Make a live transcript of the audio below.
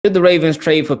Should the Ravens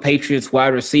trade for Patriots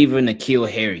wide receiver N'Keal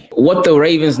Harry? What the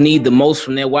Ravens need the most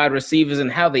from their wide receivers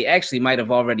and how they actually might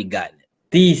have already gotten it.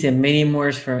 These and many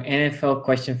more from NFL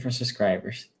Question for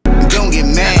subscribers. Don't get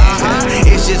mad,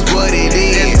 it's just what it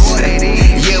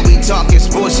is. Yeah, we talking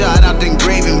sports, shout out to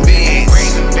Ingravenvids.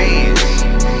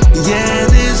 Yeah,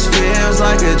 this feels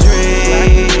like a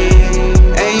dream.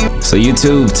 So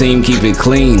YouTube team, keep it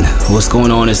clean. What's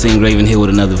going on? It's Ingraven here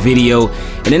with another video.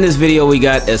 And in this video, we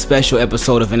got a special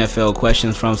episode of NFL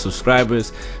Questions from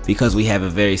subscribers because we have a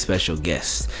very special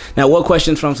guest. Now, what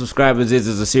Questions from Subscribers is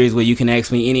a series where you can ask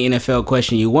me any NFL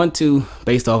question you want to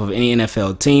based off of any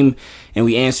NFL team, and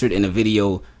we answer it in a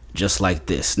video just like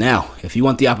this. Now, if you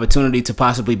want the opportunity to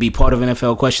possibly be part of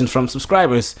NFL Questions from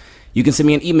subscribers, you can send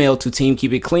me an email to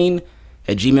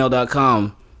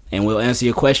teamkeepitclean@gmail.com. and we'll answer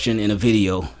your question in a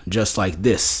video just like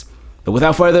this. But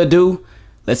without further ado,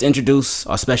 let's introduce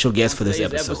our special guest for this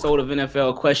episode of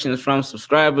NFL Questions from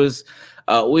Subscribers.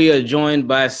 We are joined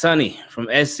by Sonny from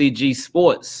SCG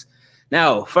Sports.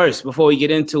 Now, first, before we get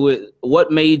into it,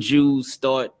 what made you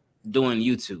start doing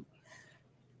YouTube?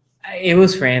 It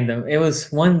was random. It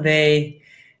was one day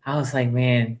I was like,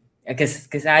 man, I guess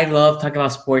because I love talking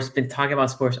about sports, been talking about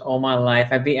sports all my life.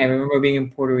 I remember being in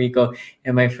Puerto Rico,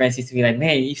 and my friends used to be like,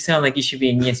 man, you sound like you should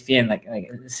be in ESPN, like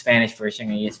the Spanish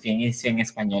version of ESPN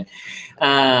Español.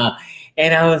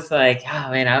 And I was like,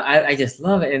 oh, man, I just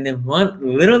love it. And then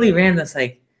literally random,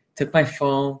 like, took my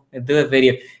phone and do a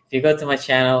video. If you go to my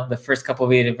channel, the first couple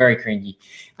of videos are very cringy.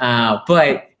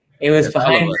 But it was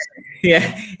behind,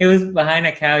 it was behind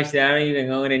a couch that I don't even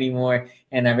own anymore,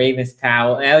 and a Ravens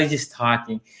towel. And I was just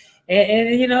talking.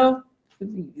 And you know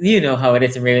how it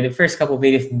is in Raven. The first couple of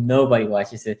videos, nobody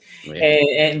watches it.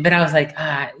 Yeah. But I was like,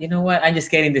 you know what? I'm just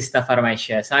getting this stuff out of my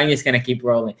chest. So I'm just gonna keep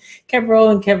rolling. Kept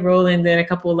rolling. Then a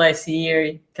couple of likes here,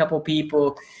 a couple of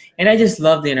people, and I just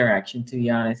love the interaction, to be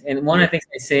honest. And one of the things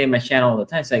I say in my channel all the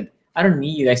time is like, I don't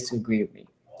need you guys to agree with me.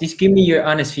 Just give me your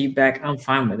honest feedback. I'm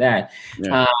fine with that.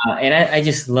 Yeah. And I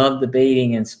just love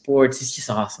debating and sports. It's just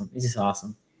awesome. It's just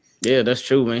awesome. Yeah, that's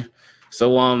true, man. So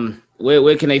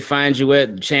where can they find you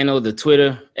at? The channel, the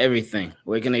Twitter, everything.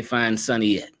 Where can they find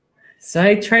Sonny at? So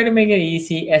I try to make it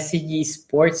easy. SCG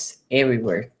Sports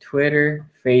everywhere. Twitter,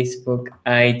 Facebook,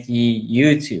 IG,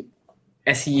 YouTube.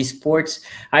 SCG Sports.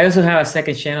 I also have a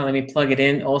second channel. Let me plug it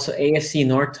in. Also AFC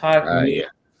North Talk. Yeah.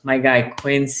 My guy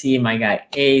Quincy, my guy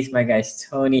Ace, my guys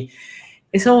Tony.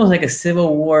 It's almost like a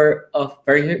civil war, of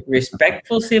very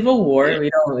respectful civil war.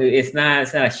 Yeah. It's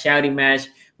not a shouting match.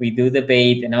 We do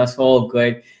debate, and that's all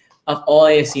good. Of all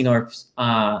AFC North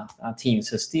teams,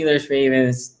 so Steelers,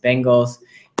 Ravens, Bengals,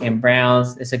 and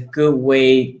Browns. It's a good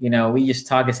way. We just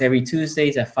talk. It's every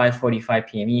Tuesdays at 5:45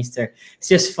 p.m. Eastern. It's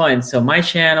just fun. So my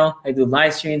channel, I do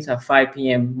live streams at 5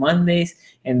 p.m. Mondays,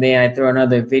 and then I throw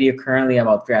another video currently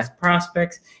about draft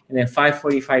prospects, and then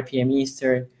 5:45 p.m.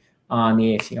 Eastern on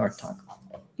the AFC North Talk.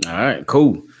 All right,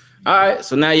 cool. All right,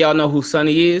 so now y'all know who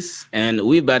Sonny is, and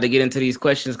we're about to get into these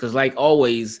questions because, like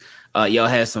always, y'all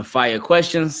have some fire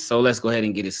questions, so let's go ahead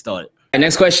and get it started. The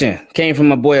next question came from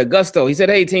my boy Augusto. He said,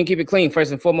 hey, team, keep it clean.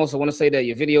 First and foremost, I want to say that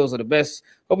your videos are the best.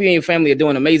 Hope you and your family are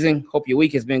doing amazing. Hope your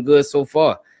week has been good so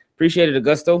far. Appreciate it,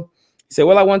 Augusto. He said,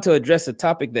 well, I want to address a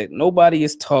topic that nobody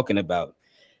is talking about,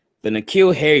 the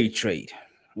N'Keal Harry trade.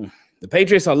 The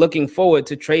Patriots are looking forward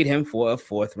to trade him for a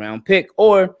 4th-round pick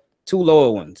or 2 lower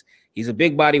ones. He's a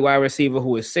big body wide receiver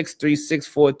who is 6'3",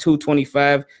 6'4",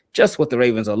 225, just what the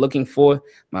Ravens are looking for.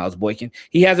 Miles Boykin.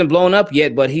 He hasn't blown up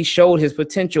yet, but he showed his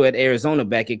potential at Arizona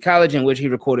back at college, in which he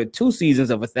recorded 2 seasons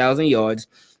of 1,000 yards,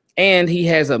 and he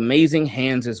has amazing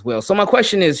hands as well. So my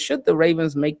question is, should the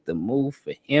Ravens make the move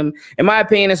for him? In my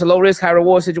opinion, it's a low-risk,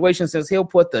 high-reward situation since he'll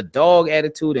put the dog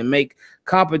attitude and make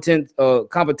competition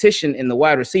in the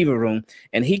wide receiver room,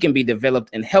 and he can be developed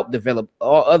and help develop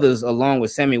all others along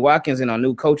with Sammy Watkins and our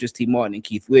new coaches, T. Martin and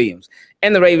Keith Williams.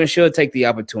 And the Ravens should take the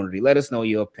opportunity. Let us know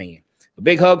your opinion. A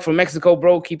big hug from Mexico,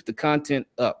 bro. Keep the content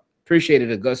up. Appreciate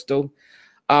it, Augusto.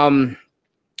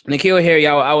 N'Keal Harry,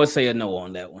 I would say a no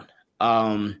on that one.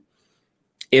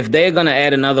 If they're going to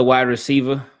add another wide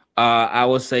receiver, I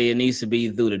would say it needs to be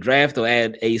through the draft or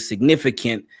add a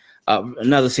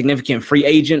another significant free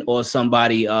agent or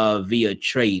somebody via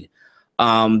trade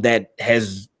that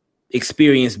has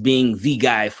experience being the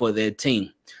guy for their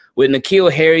team. With N'Keal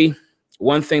Harry,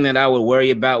 one thing that I would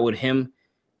worry about with him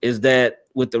is that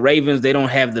with the Ravens, they don't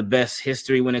have the best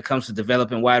history when it comes to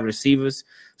developing wide receivers.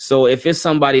 So if it's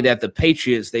somebody that the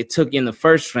Patriots, they took in the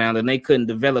 1st round and they couldn't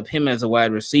develop him as a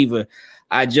wide receiver,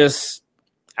 I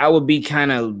would be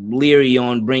kind of leery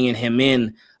on bringing him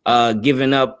in,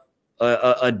 giving up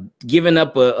a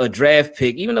draft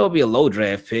pick, even though it'd be a low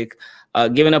draft pick,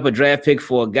 giving up a draft pick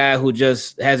for a guy who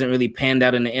just hasn't really panned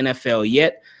out in the NFL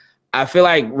yet. I feel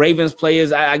like Ravens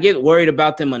players, I get worried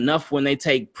about them enough when they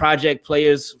take project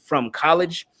players from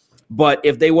college. But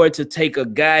if they were to take a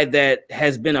guy that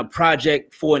has been a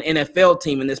project for an NFL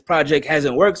team and this project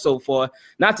hasn't worked so far,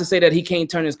 not to say that he can't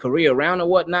turn his career around or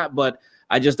whatnot, but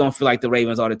I just don't feel like the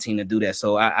Ravens are the team to do that.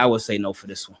 So I would say no for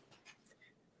this one.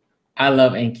 I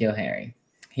love N'Keal Harry.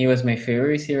 He was my favorite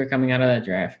receiver coming out of that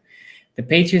draft. The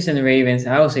Patriots and the Ravens,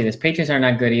 I will say this, Patriots are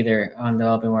not good either on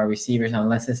developing wide receivers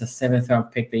unless it's a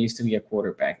 7th-round pick that used to be a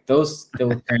quarterback. Those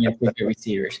will turn into good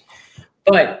receivers.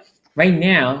 But right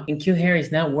now, N'Keal Harry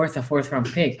is not worth a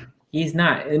 4th-round pick. He's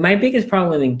not. My biggest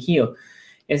problem with N'Keal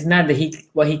is not that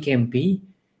what he can be.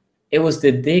 It was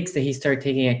the digs that he started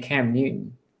taking at Cam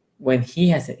Newton when he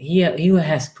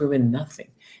has proven nothing.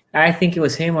 I think it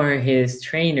was him or his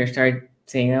trainer started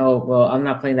saying, "Oh, well, I'm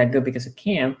not playing that good because of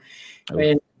Cam."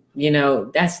 And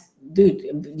that's dude.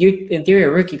 In theory, a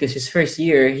rookie because his first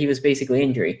year he was basically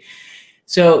injury.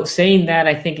 So saying that,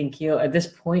 I think N'Keal at this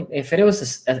point, if it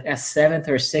was a 7th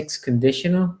or 6th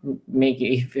conditional,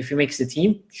 if he makes the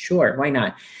team, sure, why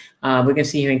not? We can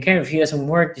see him in camp. If he doesn't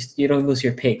work, you don't lose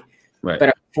your pick. Right. But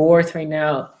a 4th right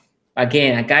now,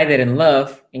 again, a guy that I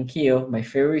love, N'Keal, my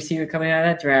favorite receiver coming out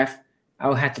of that draft, I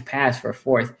would have to pass for a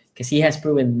 4th because he has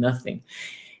proven nothing.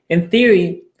 In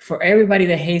theory, for everybody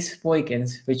that hates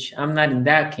Boykins, which I'm not in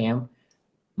that camp,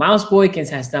 Miles Boykins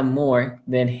has done more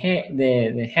than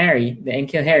the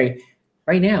N'Keal Harry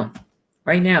right now,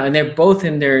 and they're both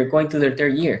going through their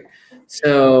 3rd year.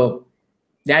 So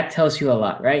that tells you a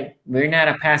lot, right? We're not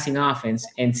a passing offense,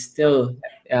 and still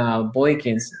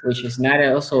Boykins, which is not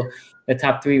also the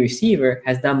top 3 receiver,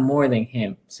 has done more than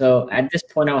him. So at this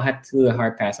point, I'll have to do a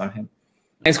hard pass on him.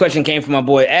 Next question came from my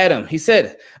boy Adam. He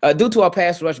said, due to our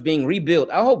pass rush being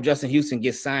rebuilt, I hope Justin Houston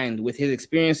gets signed with his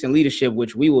experience and leadership,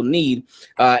 which we will need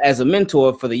as a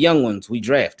mentor for the young ones we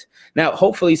draft. Now,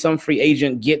 hopefully some free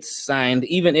agent gets signed,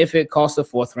 even if it costs a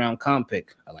 4th-round comp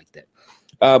pick. I like that.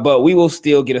 But we will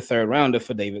still get a 3rd-rounder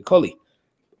for David Culley.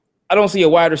 I don't see a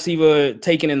wide receiver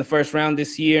taken in the 1st round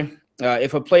this year.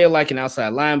 If a player like an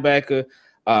outside linebacker,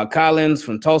 Collins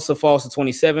from Tulsa falls to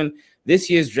 27,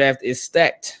 this year's draft is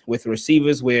stacked with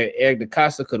receivers where Eric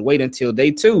DeCosta could wait until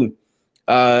day 2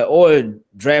 or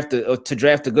draft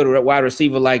a good wide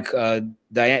receiver like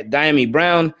Diami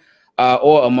Brown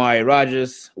or Amari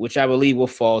Rodgers, which I believe will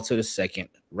fall to the 2nd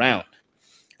round.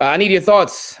 I need your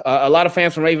thoughts. A lot of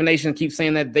fans from Raven Nation keep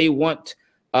saying that they want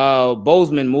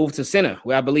Bozeman moved to center,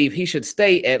 where I believe he should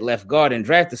stay at left guard and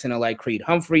draft a center like Creed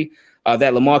Humphrey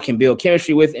that Lamar can build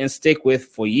chemistry with and stick with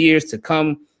for years to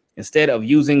come, instead of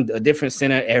using a different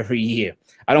center every year.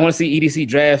 I don't want to see EDC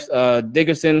draft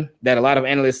Dickerson, that a lot of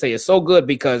analysts say is so good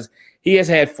because he has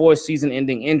had 4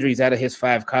 season-ending injuries out of his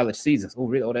 5 college seasons. Oh,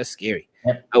 really? Oh, that's scary.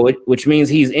 Yep. Which means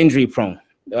he's injury-prone.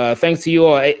 Thanks to you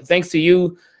all. Thanks to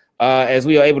you as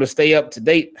we are able to stay up to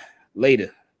date later.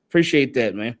 Appreciate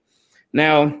that, man.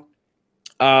 Now,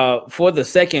 for the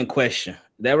second question,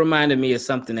 that reminded me of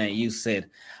something that you said.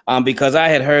 Because I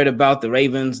had heard about the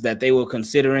Ravens that they were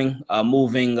considering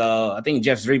moving. I think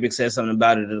Jeff Zrebick said something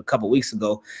about it a couple weeks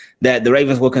ago, that the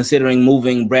Ravens were considering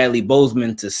moving Bradley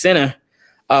Bozeman to center.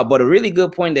 But a really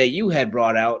good point that you had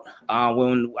brought out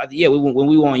when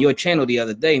we were on your channel the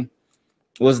other day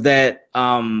was that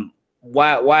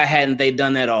why hadn't they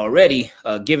done that already,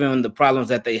 given the problems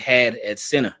that they had at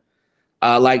center?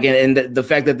 And the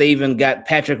fact that they even got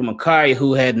Patrick McCarry,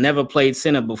 who had never played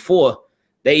center before.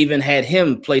 They even had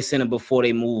him play center before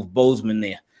they moved Bozeman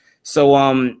there. So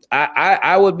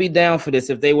I would be down for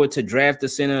this if they were to draft a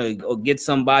center or get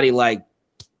somebody like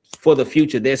for the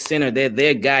future. Their center, they're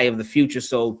their guy of the future,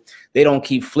 so they don't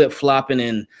keep flip-flopping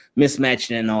and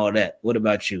mismatching and all that. What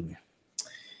about you?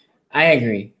 I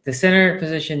agree. The center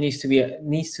position needs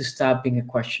to stop being a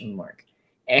question mark.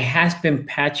 It has been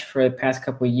patched for the past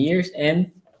couple of years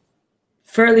and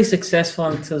fairly successful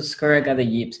until Skura got the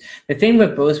yips. The thing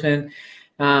with Bozeman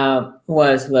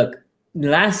was, look,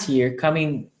 last year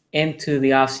coming into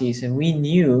the offseason, we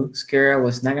knew Skura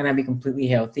was not going to be completely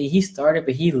healthy. He started,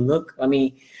 but he looked,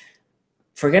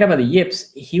 forget about the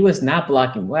yips. He was not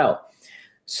blocking well.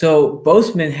 So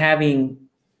Bozeman having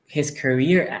his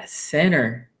career at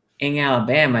center in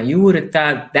Alabama, you would have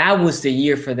thought that was the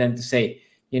year for them to say,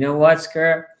 you know what,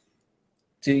 Skura,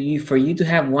 for you to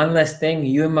have one less thing,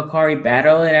 you and McCarry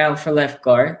battle it out for left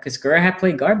guard, because Skura had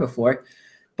played guard before.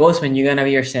 Bozeman, you're going to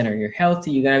be your center. You're healthy.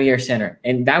 You're going to be your center.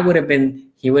 And that would have been,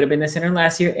 he would have been the center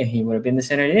last year, and he would have been the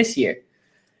center this year.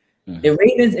 Mm-hmm. The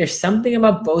Ravens, there's something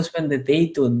about Bozeman that they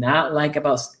do not like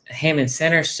about him in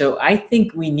center. So I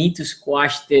think we need to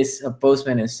squash this of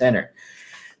Bozeman in center.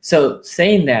 So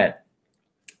saying that,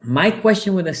 My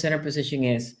question with the center position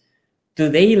is, do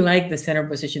they like the center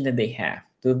position that they have?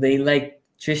 Do they like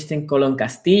Tristan Colon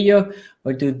Castillo,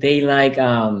 or do they like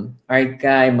our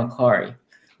guy Macari?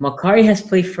 Macari has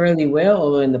played fairly well,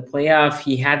 although in the playoff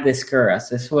he had the scurras.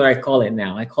 That's what I call it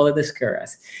now. I call it the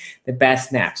scurras, the bad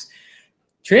snaps.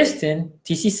 Tristan,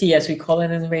 TCC, as we call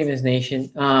it in the Ravens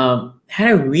Nation,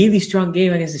 had a really strong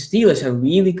game against the Steelers, a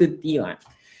really good D-line.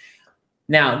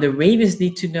 Now, the Ravens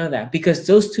need to know that, because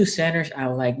those two centers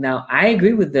are like, now, I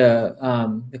agree with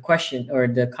the question or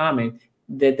the comment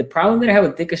that the problem that I have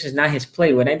with Dickerson is not his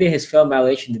play. When I did his film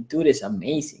evaluation, the dude is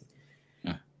amazing.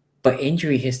 Yeah. But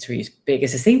injury history is big.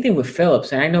 It's the same thing with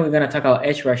Phillips, and I know we're going to talk about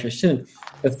edge rusher soon.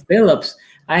 But Phillips,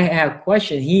 I have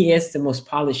questioned. He is the most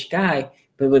polished guy,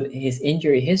 but with his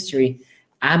injury history,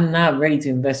 I'm not ready to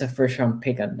invest a first-round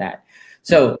pick on that.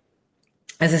 So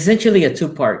it's essentially a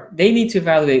two-part. They need to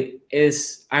evaluate,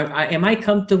 am I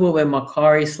comfortable with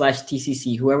Macari /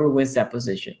 TCC, whoever wins that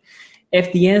position?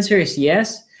 If the answer is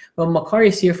yes, well, Macari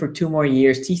is here for 2 more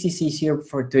years. TCC is here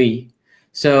for 3.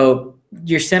 So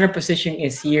your center position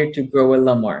is here to grow with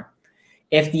Lamar.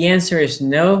 If the answer is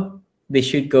no, they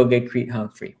should go get Creed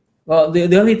Humphrey. Well,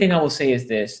 the only thing I will say is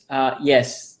this.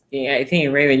 Yes, I think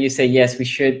in Raven, you said, yes, we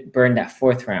should burn that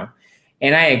 4th round.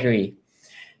 And I agree.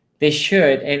 They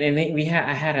should. And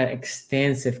I had an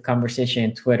extensive conversation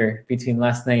on Twitter between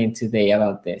last night and today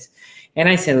about this. And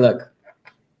I said, look,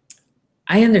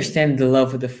 I understand the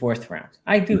love of the 4th round.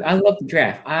 I do. I love the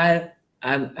draft.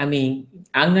 I mean,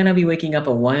 I'm going to be waking up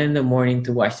at 1 in the morning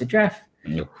to watch the draft.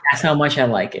 Yep. That's how much I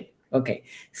like it. Okay.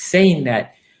 Saying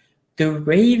that, the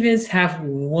Ravens have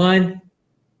one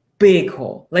big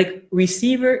hole. Like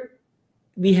receiver,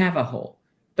 we have a hole.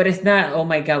 But it's not, oh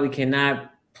my God, we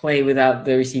cannot play without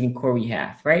the receiving core we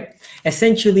have, right?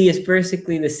 Essentially, it's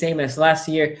basically the same as last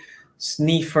year,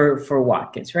 need for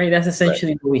Watkins, right? That's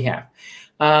essentially what we have.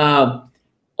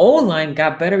 O-line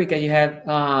got better because you had,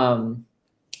 oh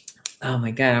my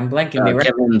God, I'm blanking.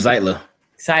 Kevin Zeitler.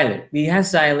 We have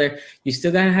Zeitler. You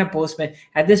still got to have Postman.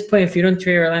 At this point, if you don't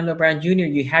trade Orlando Brown Jr.,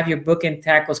 you have your bookend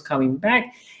tackles coming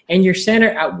back. And your center,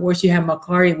 at worst, you have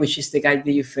Macari, which is the guy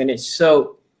that you finished.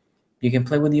 So you can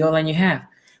play with the O-line you have.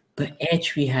 But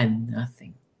edge, we had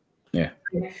nothing. Yeah.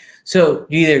 So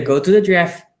you either go to the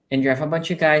draft and draft a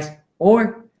bunch of guys,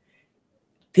 or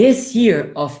this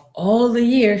year, of all the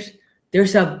years,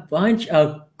 there's a bunch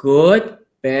of good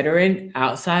veteran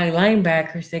outside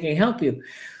linebackers that can help you,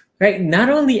 right? Not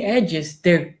only edges,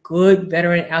 they're good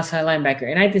veteran outside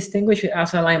linebacker. And I distinguish with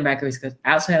outside linebackers because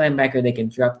outside linebacker, they can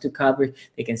drop to coverage,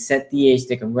 they can set the edge,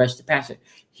 they can rush the passer.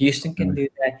 Houston can do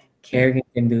that. Kerrigan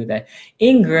can do that.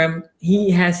 Ingram, he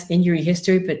has injury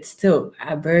history, but still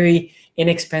a very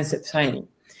inexpensive signing.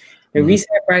 The reason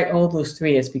I brought all those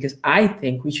 3 is because I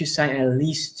think we should sign at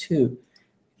least 2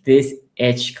 this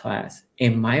edge class.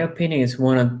 In my opinion, is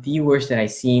one of the worst that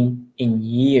I've seen in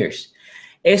years.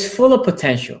 It's full of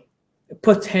potential.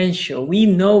 Potential. We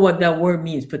know what that word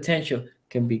means. Potential.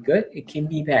 Can be good. It can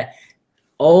be bad.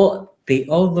 They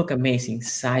all look amazing,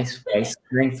 size-wise,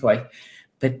 strength-wise,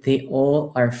 but they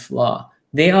all are flawed.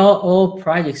 They are all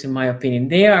projects, in my opinion.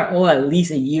 They are all at least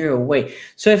a year away.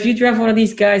 So if you draft one of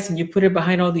these guys and you put it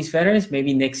behind all these veterans,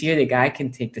 maybe next year the guy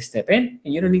can take the step in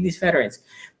and you don't need these veterans.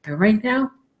 But right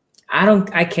now,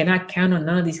 I cannot count on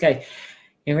none of these guys.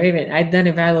 And Raven, I've done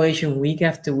evaluation week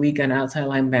after week on outside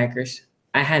linebackers.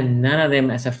 I had none of them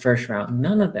as a 1st round.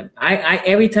 None of them. I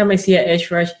every time I see an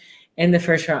edge rush in the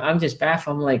 1st round, I'm just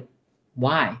baffled. I'm like,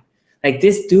 why? Like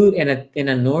this dude in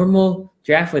a normal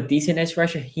draft with decent edge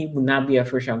rusher, he would not be a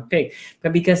 1st round pick.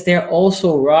 But because they're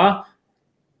also raw,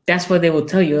 that's what they will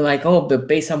tell you. Like, oh, but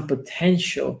based on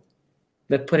potential,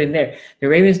 they put in there. The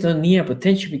Ravens don't need a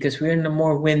potential because we're in a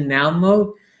more win now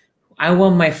mode. I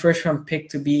want my 1st round pick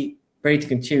to be ready to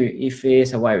contribute. If it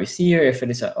is a wide receiver, if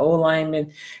it is an O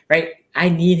lineman, right? I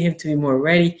need him to be more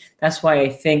ready. That's why I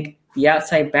think the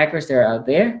outside backers that are out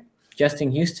there,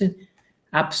 Justin Houston,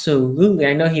 absolutely.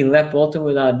 I know he left Baltimore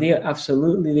without a deal.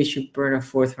 Absolutely, they should burn a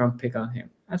 4th round pick on him.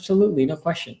 Absolutely, no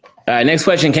question. All right, next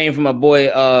question came from my boy,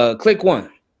 Click One.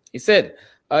 He said,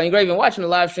 Ingraven, watching the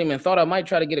live stream and thought I might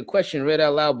try to get a question read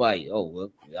out loud by you. Oh,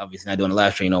 well, obviously not doing the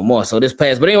live stream no more, so this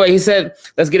passed. But anyway, he said,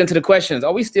 let's get into the questions.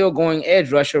 Are we still going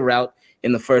edge rusher route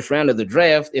in the 1st round of the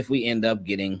draft if we end up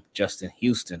getting Justin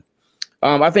Houston?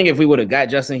 I think if we would have got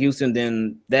Justin Houston,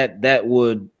 then that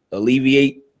would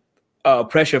alleviate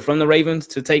pressure from the Ravens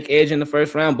to take edge in the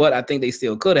 1st round. But I think they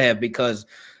still could have, because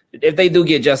if they do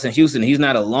get Justin Houston, he's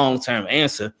not a long-term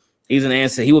answer. He's an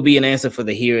answer. He will be an answer for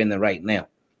the here and the right now.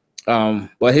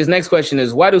 But his next question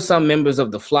is, why do some members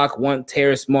of the flock want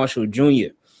Terrace Marshall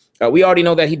Jr.? We already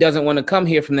know that he doesn't want to come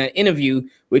here from that interview,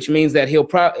 which means that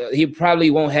he probably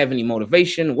won't have any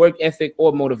motivation, work ethic,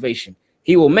 or motivation.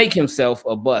 He will make himself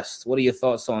a bust. What are your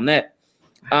thoughts on that?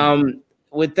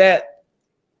 With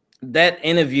that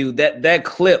interview, that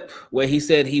clip where he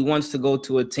said he wants to go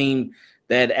to a team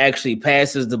that actually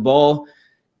passes the ball,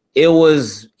 it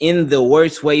was in the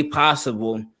worst way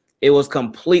possible. It was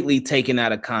completely taken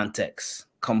out of context.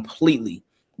 Completely.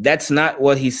 That's not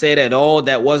what he said at all.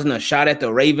 That wasn't a shot at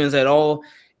the Ravens at all.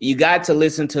 You got to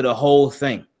listen to the whole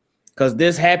thing, because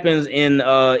this happens in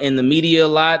the media a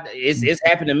lot. It's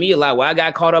happened to me a lot where I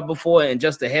got caught up before in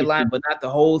just the headline, but not the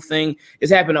whole thing.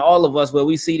 It's happened to all of us where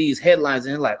we see these headlines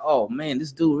and it's like, oh man,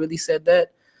 this dude really said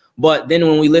that. But then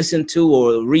when we listen to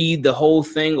or read the whole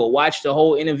thing or watch the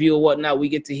whole interview or whatnot, we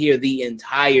get to hear the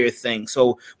entire thing.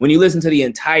 So when you listen to the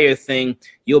entire thing,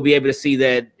 you'll be able to see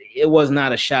that it was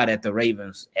not a shot at the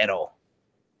Ravens at all.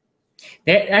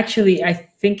 Actually, I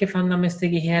think if I'm not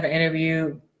mistaken, he had an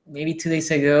interview maybe 2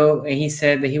 days ago, and he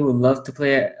said that he would love to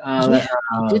play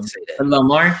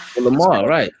Lamar. Lamar,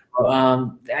 right?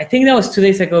 I think that was 2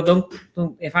 days ago.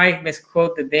 Don't if I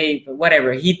misquote the date, but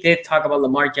whatever. He did talk about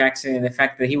Lamar Jackson and the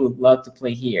fact that he would love to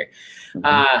play here.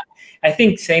 I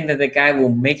think saying that the guy will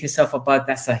make himself a bust,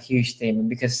 that's a huge statement,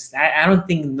 because I don't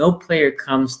think no player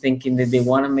comes thinking that they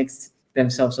want to make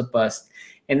themselves a bust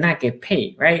and not get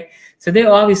paid, right? So they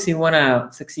obviously want to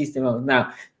succeed the most.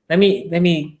 Now, let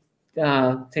me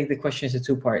take the questions in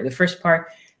two parts. The first part,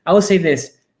 I will say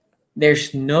this: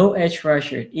 there's no edge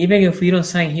rusher, even if we don't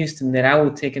sign Houston, that I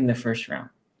will take in the first round.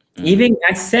 Even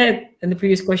I said in the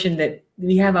previous question that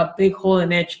we have a big hole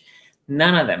in edge.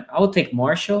 None of them. I will take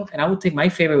Marshall, and I will take my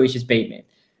favorite, which is Bateman,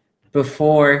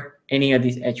 before any of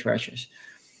these edge rushers.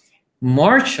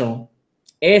 Marshall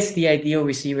is the ideal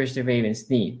receivers the Ravens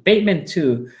need. Bateman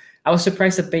too. I was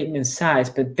surprised at Bateman's size,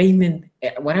 but Bateman,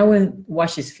 when I went and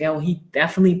watched his film, he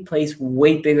definitely plays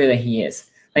way bigger than he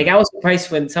is. Like, I was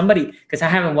surprised when somebody, because I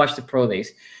haven't watched the pro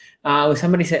days, when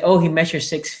somebody said, oh, he measures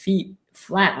 6 feet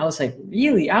flat. I was like,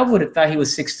 really? I would have thought he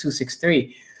was 6'2",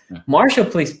 6'3". Marshall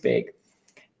plays big.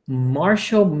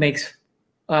 Marshall makes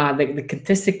the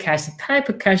contested catch, the type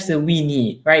of catch that we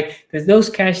need, right? There's those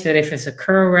catch that if it's a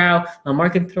curl route, Lamar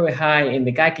can throw it high and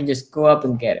the guy can just go up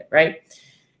and get it, right?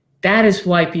 That is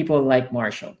why people like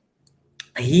Marshall.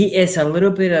 He is a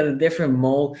little bit of a different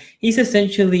mold. He's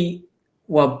essentially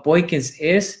what Boykins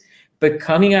is, but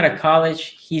coming out of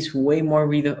college, he's way more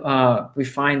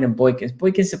refined than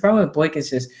Boykins. The problem with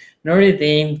Boykins is Notre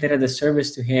Dame did a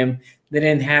disservice to him. They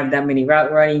didn't have that many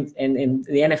route running, and in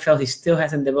the NFL, he still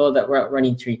hasn't developed that route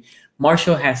running tree.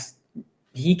 Marshall has.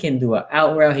 He can do an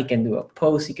out route, he can do a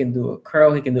post, he can do a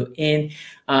curl, he can do in.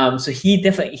 So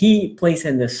he plays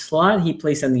in the slot, he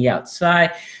plays on the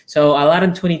outside. So a lot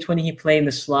in 2020 he played in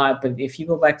the slot, but if you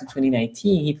go back to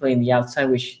 2019, he played in the outside,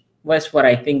 which was what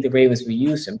I think the Ravens would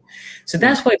use him. So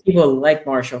that's why people like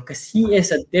Marshall, because he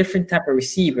is a different type of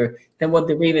receiver than what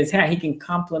the Ravens had. He can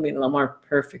complement Lamar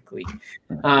perfectly.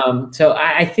 So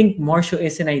I think Marshall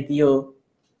is an ideal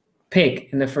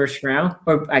pick in the first round.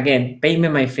 Or again,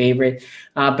 Bateman my favorite,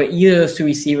 but either of those two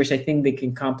receivers, I think they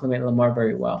can complement Lamar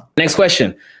very well. Next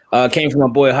question came from my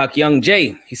boy Hawk Young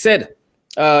Jay. He said,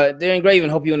 "Dear Ingraven,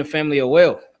 hope you and the family are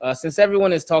well. Since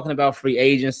everyone is talking about free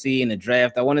agency and the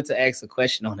draft, I wanted to ask a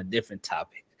question on a different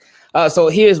topic. So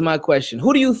here's my question: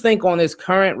 who do you think on this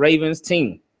current Ravens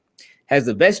team has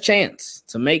the best chance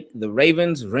to make the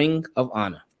Ravens Ring of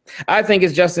Honor? I think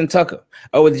it's Justin Tucker,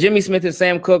 with Jimmy Smith and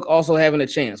Sam Cook also having a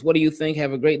chance. What do you think?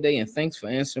 Have a great day, and thanks for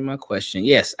answering my question."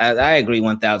 Yes, I agree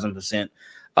 1,000%.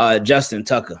 Justin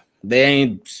Tucker.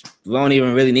 We don't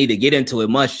even really need to get into it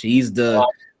much. He's the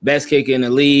best kicker in the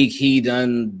league. He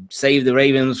done saved the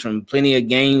Ravens from plenty of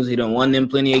games. He done won them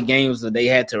plenty of games that they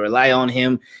had to rely on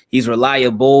him. He's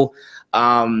reliable.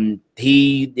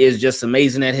 He is just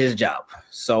amazing at his job.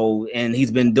 So, and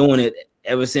he's been doing it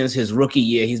ever since his rookie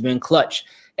year. He's been clutch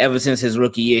ever since his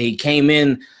rookie year. He came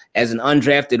in as an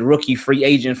undrafted rookie free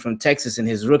agent from Texas in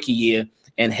his rookie year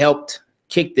and helped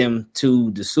kick them to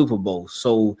the Super Bowl.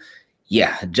 So,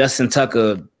 yeah, Justin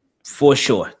Tucker for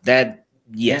sure.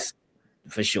 Yes,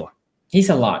 for sure. He's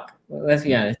a lock. Let's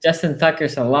be honest. Justin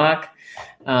Tucker's a lock.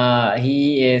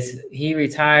 He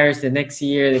retires the next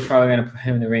year. They're probably going to put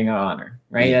him in the Ring of Honor,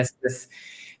 right? That's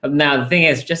now the thing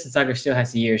is, Justin Tucker still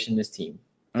has years in this team.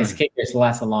 His kickers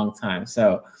last a long time.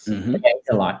 So, yeah, it's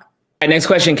a lock. All right, next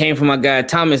question came from my guy,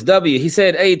 Thomas W. He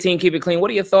said, "Hey, team, keep it clean.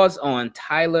 What are your thoughts on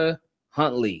Tyler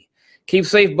Huntley? Keep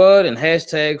safe, bud, and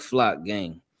hashtag flock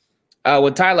gang."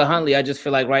 With Tyler Huntley, I just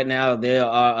feel like right now there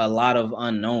are a lot of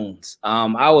unknowns.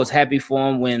 I was happy for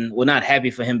him not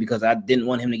happy for him because I didn't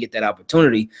want him to get that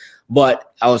opportunity,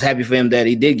 but I was happy for him that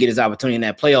he did get his opportunity in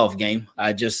that playoff game.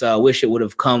 I just wish it would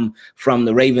have come from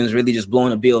the Ravens really just blowing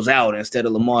the Bills out instead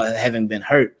of Lamar having been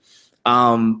hurt.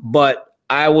 But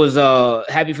I was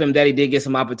happy for him that he did get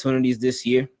some opportunities this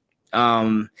year.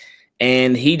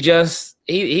 And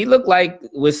he looked like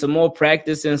with some more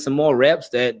practice and some more reps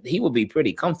that he would be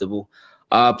pretty comfortable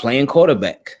playing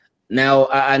quarterback. Now,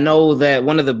 I know that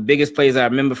one of the biggest plays I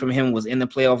remember from him was in the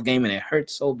playoff game, and it hurt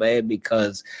so bad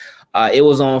because it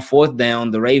was on 4th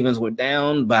down. The Ravens were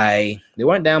they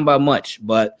weren't down by much,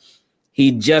 but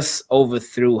he just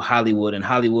overthrew Hollywood, and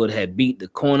Hollywood had beat the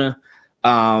corner.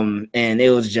 And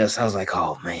it was I was like,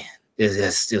 oh, man,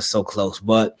 it's still so close.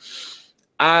 But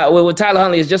with Tyler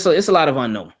Huntley, it's a lot of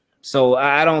unknown. So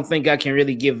I don't think I can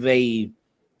really give a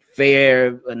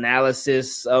fair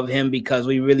analysis of him because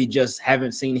we really just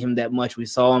haven't seen him that much. We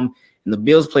saw him in the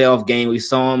Bills playoff game. We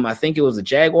saw him, I think it was the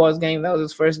Jaguars game. That was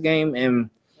his first game. And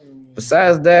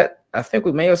besides that, I think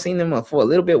we may have seen him for a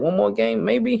little bit, one more game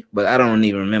maybe, but I don't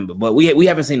even remember. But we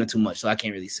haven't seen him too much, so I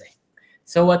can't really say.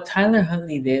 So what Tyler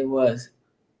Huntley did was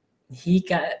he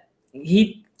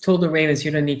told the Ravens,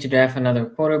 you don't need to draft another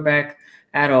quarterback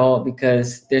at all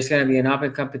because there's going to be an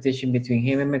open competition between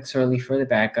him and McSorley for the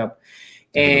backup.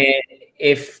 And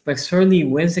if McSorley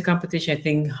wins the competition, I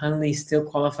think Huntley still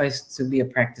qualifies to be a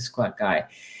practice squad guy.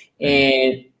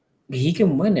 And he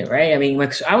can win it, right? I mean,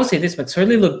 I would say this,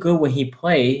 McSorley looked good when he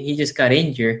played. He just got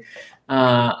injured.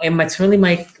 And McSorley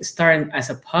might start as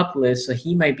a pup list, so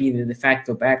he might be the de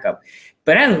facto backup.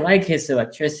 But I like his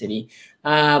electricity.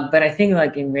 But I think,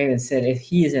 like Ingraven said, if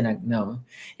he is an unknown.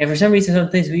 And for some reason,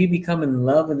 sometimes we become in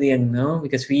love with the unknown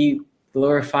because we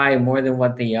glorify more than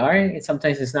what they are. And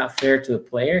sometimes it's not fair to a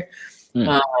player.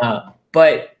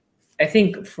 But I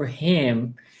think for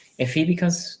him, if he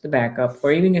becomes the backup,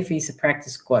 or even if he's a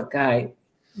practice squad guy,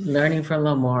 learning from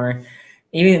Lamar,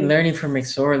 even learning from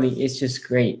McSorley is just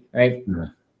great, right? Yeah.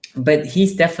 But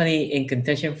he's definitely in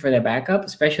contention for the backup,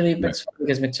 especially because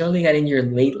McSorley got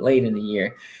injured late in the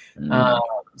year.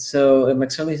 So if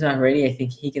McSorley's not ready, I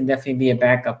think he can definitely be a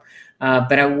backup.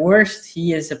 But at worst,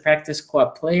 he is a practice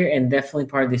squad player and definitely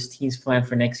part of this team's plan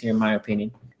for next year, in my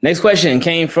opinion. Next question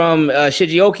came from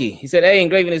Shijioki. He said, hey,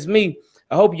 Ingraven, it's me.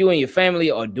 I hope you and your family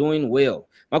are doing well.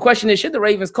 My question is, should the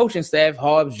Ravens coaching staff,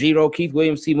 Hobbs, Giro, Keith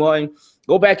Williams, T. Martin,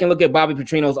 go back and look at Bobby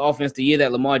Petrino's offense the year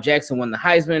that Lamar Jackson won the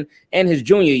Heisman and his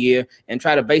junior year and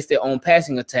try to base their own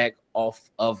passing attack off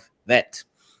of that?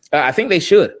 I think they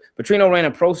should. Petrino ran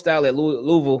a pro style at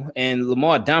Louisville, and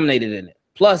Lamar dominated in it.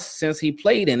 Plus, since he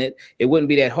played in it, it wouldn't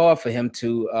be that hard for him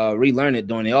to relearn it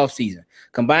during the offseason.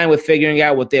 Combined with figuring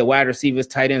out what their wide receivers,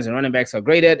 tight ends, and running backs are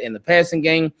great at in the passing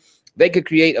game, they could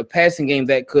create a passing game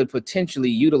that could potentially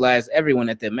utilize everyone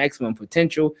at their maximum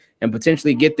potential and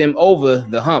potentially get them over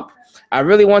the hump. I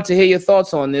really want to hear your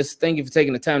thoughts on this. Thank you for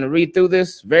taking the time to read through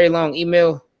this. Very long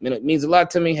email. It means a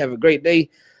lot to me. Have a great day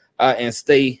and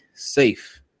stay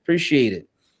safe. Appreciate it.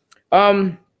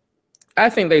 I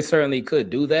think they certainly could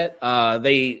do that.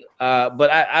 But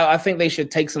I think they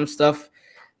should take some stuff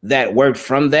that worked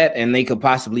from that and they could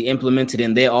possibly implement it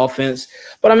in their offense.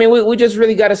 But I mean, we just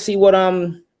really got to see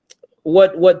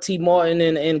what T. Martin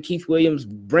and Keith Williams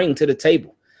bring to the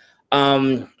table.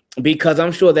 Because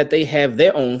I'm sure that they have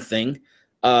their own thing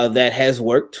that has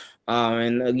worked.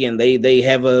 And again, they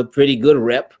have a pretty good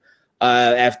rep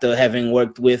after having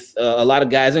worked with a lot of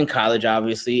guys in college,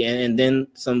 obviously, and then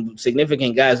some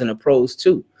significant guys in the pros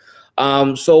too.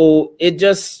 So it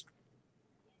just,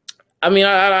 I mean,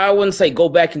 I wouldn't say go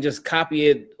back and just copy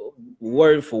it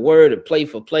word for word or play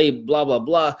for play, blah, blah,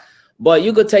 blah. But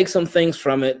you could take some things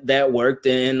from it that worked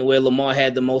and where Lamar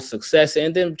had the most success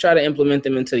and then try to implement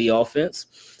them into the offense.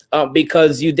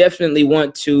 Because you definitely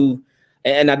want to,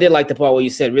 and I did like the part where you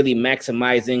said really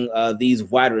maximizing these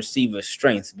wide receiver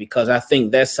strengths, because I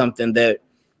think that's something that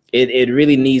it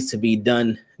really needs to be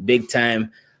done big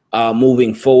time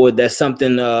moving forward. That's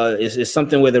something is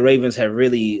something where the Ravens have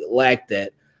really lacked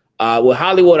that. With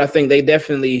Hollywood, I think they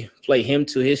definitely play him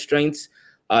to his strengths.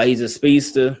 He's a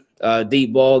speedster,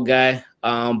 deep ball guy,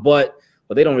 but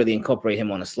they don't really incorporate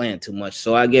him on a slant too much.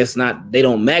 So I guess they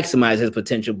don't maximize his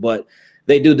potential, but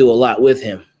they do a lot with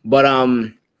him. But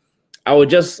I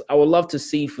would love to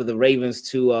see for the Ravens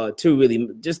to really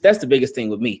just, that's the biggest thing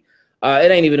with me.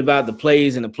 It ain't even about the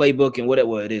plays and the playbook and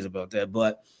whatever it is about that.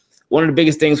 But one of the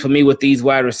biggest things for me with these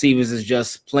wide receivers is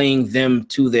just playing them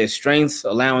to their strengths,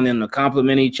 allowing them to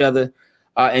complement each other,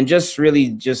 and just really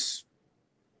just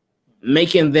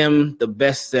making them the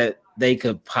best that they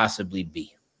could possibly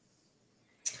be.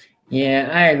 Yeah,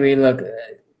 I agree. Look,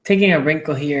 taking a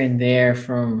wrinkle here and there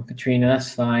from Katrina,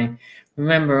 that's fine.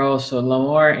 Remember also,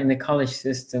 Lamar in the college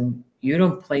system, you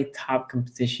don't play top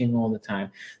competition all the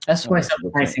time. That's Oh, why that's a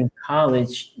good sometimes point. in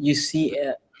college you see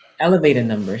elevated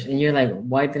numbers, and you're like,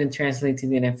 why didn't it translate to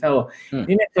the NFL? Hmm.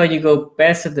 The NFL, you go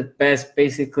best of the best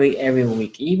basically every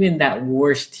week. Even that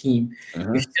worst team,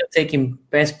 you're still taking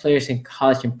best players in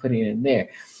college and putting it in there.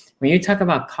 When you talk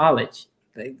about college,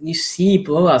 like, you see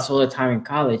blowouts all the time in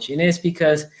college, and it's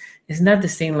because it's not the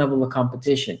same level of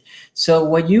competition. So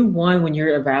what you want when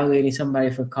you're evaluating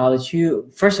somebody for college, you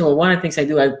first of all, one of the things I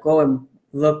do, I go and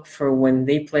look for when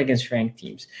they play against ranked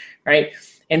teams, right?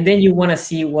 And then you want to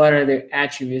see what are their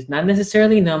attributes, not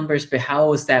necessarily numbers, but how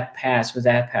was that pass? Was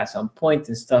that pass on point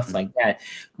and stuff like that?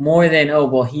 More than, oh,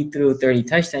 well, he threw 30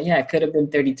 touchdowns. Yeah, it could have been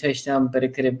 30 touchdowns, but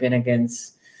it could have been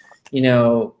against, you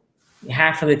know,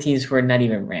 half of the teams were not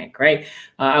even ranked, right?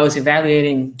 I was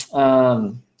evaluating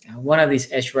one of these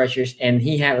edge rushers, and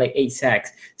he had like 8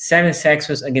 sacks. 7 sacks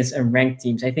was against unranked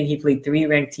teams. I think he played 3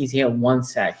 ranked teams. He had 1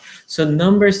 sack. So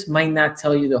numbers might not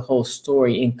tell you the whole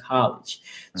story in college.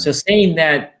 So saying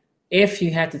that if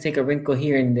you had to take a wrinkle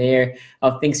here and there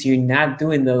of things you're not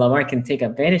doing, the Lamar can take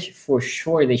advantage, for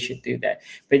sure they should do that.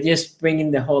 But just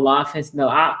bringing the whole offense, no,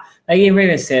 like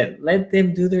Raven said, let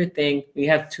them do their thing. We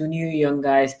have 2 new young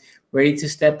guys ready to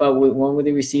step up, with one with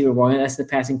the receiver, one as the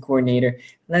passing coordinator.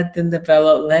 Let them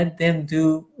develop. Let them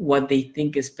do what they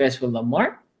think is best with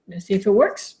Lamar. Let's see if it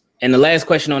works. And the last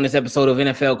question on this episode of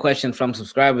NFL Questions from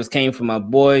subscribers came from my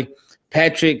boy,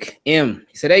 Patrick M.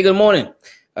 He said, hey, good morning.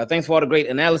 Thanks for all the great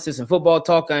analysis and football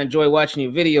talk. I enjoy watching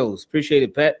your videos. Appreciate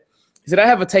it, Pat. He said, I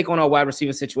have a take on our wide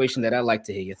receiver situation that I'd like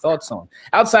to hear your thoughts on.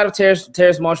 Outside of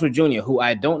Terrace Marshall Jr., who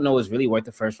I don't know is really worth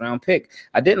the first-round pick,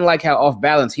 I didn't like how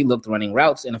off-balance he looked running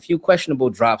routes and a few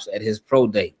questionable drops at his pro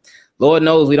day. Lord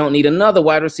knows we don't need another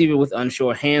wide receiver with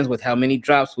unsure hands with how many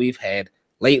drops we've had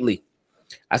lately.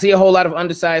 I see a whole lot of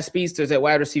undersized speedsters at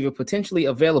wide receiver potentially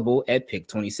available at pick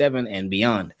 27 and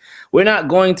beyond. We're not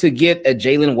going to get a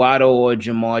Jalen Waddle or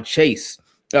Jamar Chase.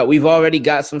 We've already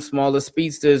got some smaller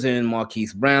speedsters in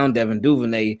Marquise Brown, Devin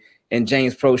Duvernay, and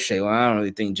James Prochet. Well, I don't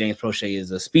really think James Prochet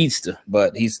is a speedster,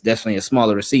 but he's definitely a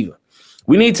smaller receiver.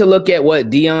 We need to look at what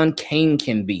Deion Kane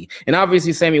can be. And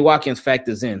obviously, Sammy Watkins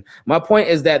factors in. My point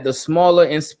is that the smaller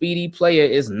and speedy player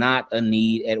is not a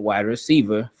need at wide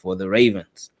receiver for the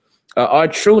Ravens. Our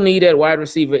true need at wide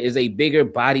receiver is a bigger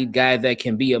bodied guy that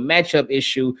can be a matchup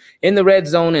issue in the red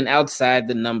zone and outside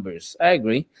the numbers. I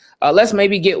agree. Let's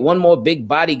maybe get one more big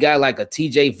body guy like a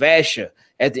TJ Vasher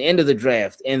at the end of the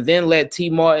draft, and then let T.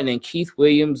 Martin and Keith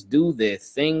Williams do their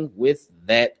thing with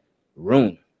that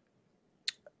room.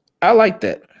 I like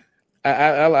that.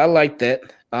 I like that.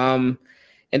 And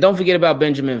don't forget about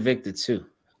Benjamin Victor too.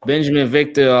 Benjamin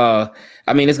Victor,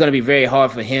 I mean, it's going to be very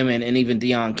hard for him and even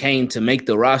Deion Kane to make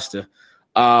the roster,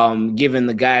 given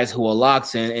the guys who are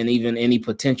locks and even any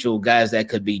potential guys that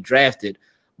could be drafted.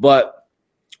 But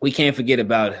we can't forget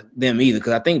about them either,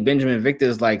 because I think Benjamin Victor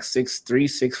is like 6'3",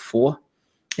 6'4".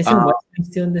 Isn't Weston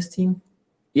still in this team?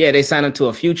 Yeah, they signed him to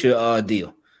a future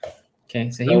deal. Okay,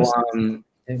 so he was.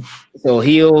 So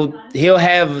he'll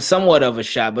have somewhat of a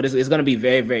shot, but it's going to be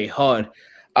very, very hard.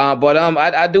 But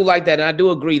I do like that, and I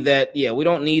do agree that, yeah, we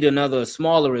don't need another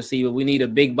smaller receiver. We need a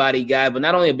big body guy, but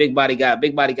not only a big body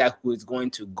guy who is going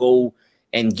to go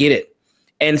and get it.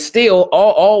 And still,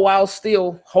 all while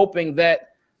still hoping that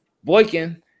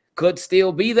Boykin could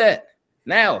still be that.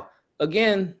 Now,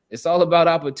 again, it's all about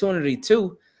opportunity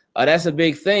too. That's a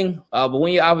big thing. But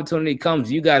when your opportunity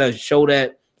comes, you got to show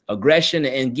that aggression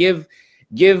and give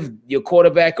your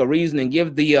quarterback a reason, and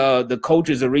give the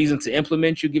coaches a reason to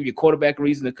implement you, give your quarterback a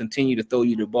reason to continue to throw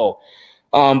you the ball.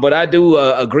 But I do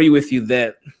agree with you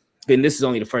that, and this is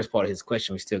only the first part of his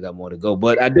question, we still got more to go,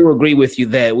 but I do agree with you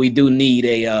that we do need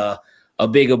a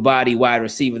bigger body wide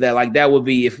receiver. That would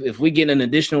be, if we get an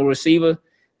additional receiver,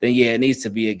 then yeah, it needs to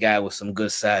be a guy with some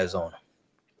good size on him.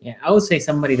 Yeah, I would say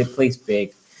somebody that plays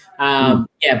big.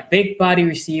 Yeah, big body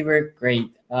receiver, great.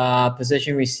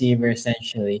 Position receiver,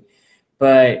 essentially.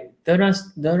 But don't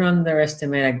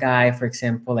underestimate a guy, for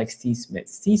example, like Steve Smith.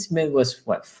 Steve Smith was,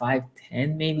 what,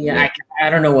 5'10", maybe? Yeah. I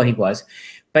don't know what he was.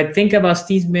 But think about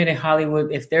Steve Smith and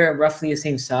Hollywood. If they're roughly the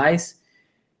same size,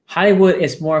 Hollywood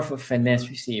is more of a finesse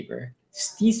receiver.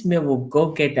 Steve Smith will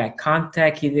go get that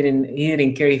contact. He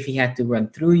didn't care if he had to run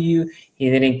through you. He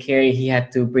didn't care if he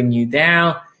had to bring you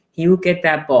down. He will get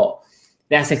that ball.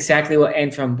 That's exactly what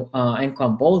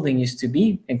Anquan Boldin used to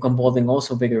be. Anquan Boldin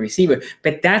also bigger receiver.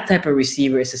 But that type of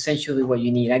receiver is essentially what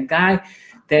you need. A guy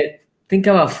that, think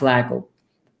about Flacco.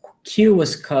 Q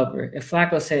was covered. If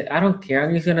Flacco said, I don't care,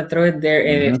 I'm just going to throw it there.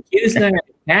 And if Q's not going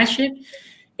to catch it,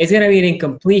 it's gonna be an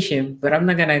incompletion, but I'm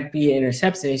not gonna be an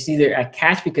interception. It's either a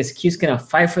catch because Q's gonna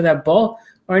fight for that ball,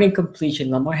 or an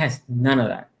incompletion. Lamar has none of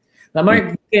that.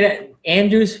 Lamar,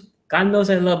 Andrews, God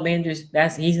knows I love Andrews.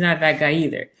 He's not that guy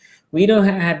either. We don't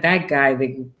have that guy that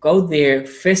can go there,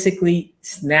 physically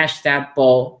snatch that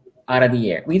ball out of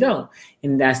the air. We don't,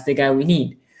 and that's the guy we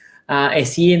need.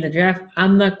 Is he in the draft?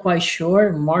 I'm not quite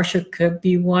sure. Marshall could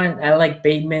be one. I like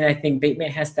Bateman. I think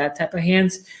Bateman has that type of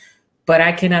hands, but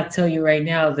I cannot tell you right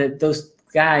now that those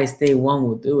guys day one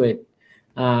will do it.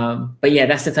 But yeah,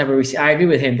 that's the type of receiver. I agree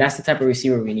with him. That's the type of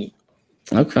receiver we need.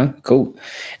 Okay, cool.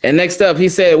 And next up, he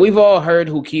said, we've all heard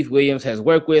who Keith Williams has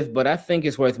worked with, but I think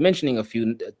it's worth mentioning a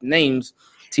few names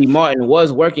T. Martin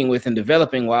was working with and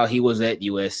developing while he was at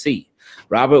USC.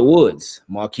 Robert Woods,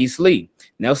 Marquise Lee,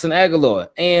 Nelson Aguilar,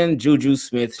 and Juju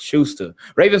Smith-Schuster.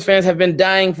 Ravens fans have been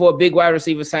dying for a big wide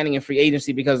receiver signing in free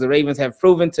agency because the Ravens have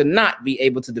proven to not be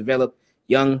able to develop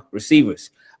young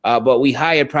receivers. But we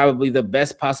hired probably the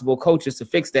best possible coaches to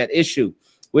fix that issue.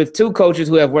 With two coaches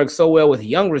who have worked so well with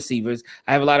young receivers,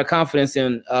 I have a lot of confidence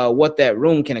in what that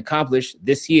room can accomplish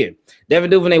this year. Devin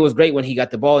Duvernay was great when he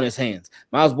got the ball in his hands.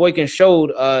 Miles Boykin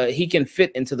showed he can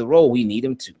fit into the role we need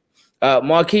him to.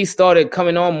 Marquise started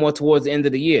coming on more towards the end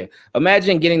of the year.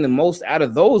 Imagine getting the most out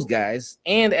of those guys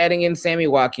and adding in Sammy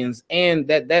Watkins, and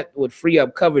that would free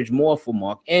up coverage more for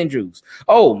Mark Andrews.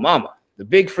 Oh, mama, the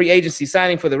big free agency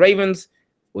signing for the Ravens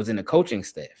was in the coaching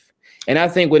staff. And I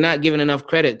think we're not giving enough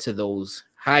credit to those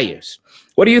hires.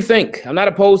 What do you think? I'm not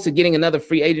opposed to getting another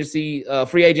free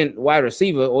agent wide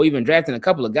receiver or even drafting a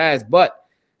couple of guys, but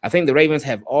I think the Ravens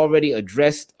have already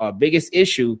addressed our biggest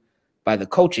issue by the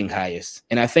coaching hires.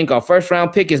 And I think our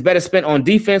first-round pick is better spent on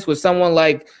defense with someone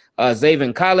like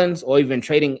Zaven Collins, or even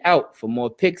trading out for more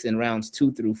picks in rounds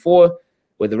 2 through 4,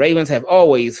 where the Ravens have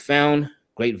always found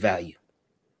great value.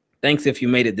 Thanks if you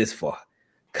made it this far.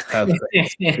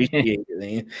 Appreciate it,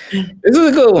 man. This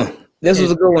was a good one. This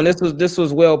was a good one. This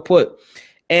was well put.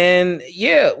 And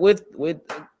yeah, with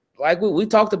like we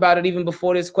talked about it even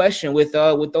before this question with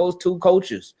those two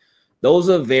coaches. Those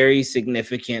are very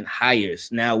significant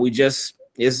hires. Now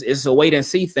it's a wait and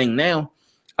see thing now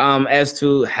as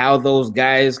to how those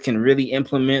guys can really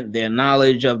implement their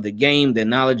knowledge of the game, their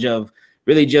knowledge of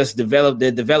really just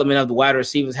the development of the wide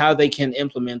receivers, how they can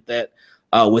implement that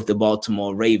with the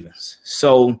Baltimore Ravens.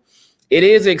 So it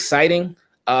is exciting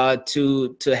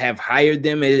to have hired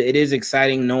them. It is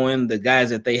exciting knowing the guys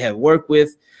that they have worked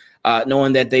with,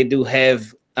 knowing that they do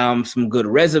have some good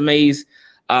resumes.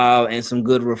 And some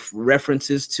good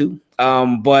references too.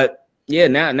 But yeah,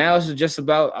 now it's just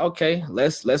about, okay,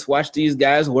 let's watch these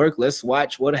guys work. Let's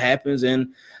watch what happens,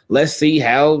 and let's see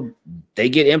how they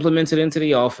get implemented into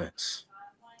the offense.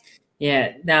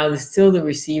 Yeah. Now there's still the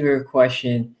receiver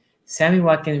question. Sammy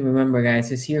Watkins, remember, guys,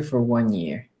 is here for 1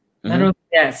 year. Not only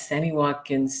that, Sammy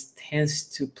Watkins tends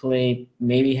to play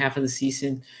maybe half of the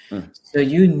season. So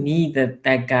you need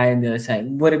that guy on the other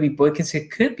side. Would it be Boykins? It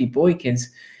could be Boykins.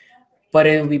 But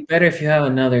it would be better if you have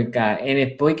another guy. And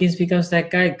if Boykins becomes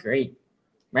that guy, great,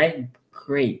 right?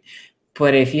 Great.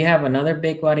 But if you have another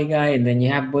big body guy and then you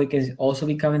have Boykins also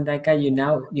becoming that guy, you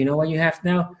know what you have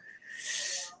now?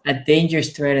 A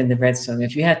dangerous threat in the red zone.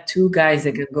 If you had two guys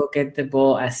that can go get the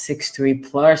ball at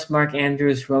 6'3", plus Mark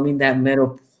Andrews roaming that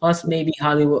middle, plus maybe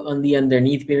Hollywood on the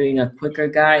underneath being a quicker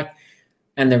guy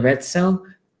in the red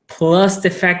zone, plus the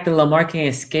fact that Lamar can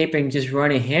escape and just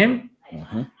running him,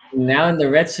 now in the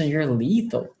red zone, you're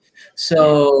lethal.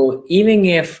 So even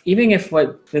if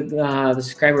what the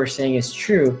subscriber is saying is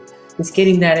true, it's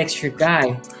getting that extra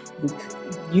guy.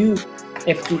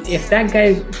 If that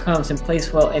guy comes and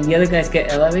plays well and the other guys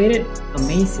get elevated,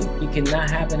 amazing. You cannot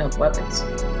have enough weapons.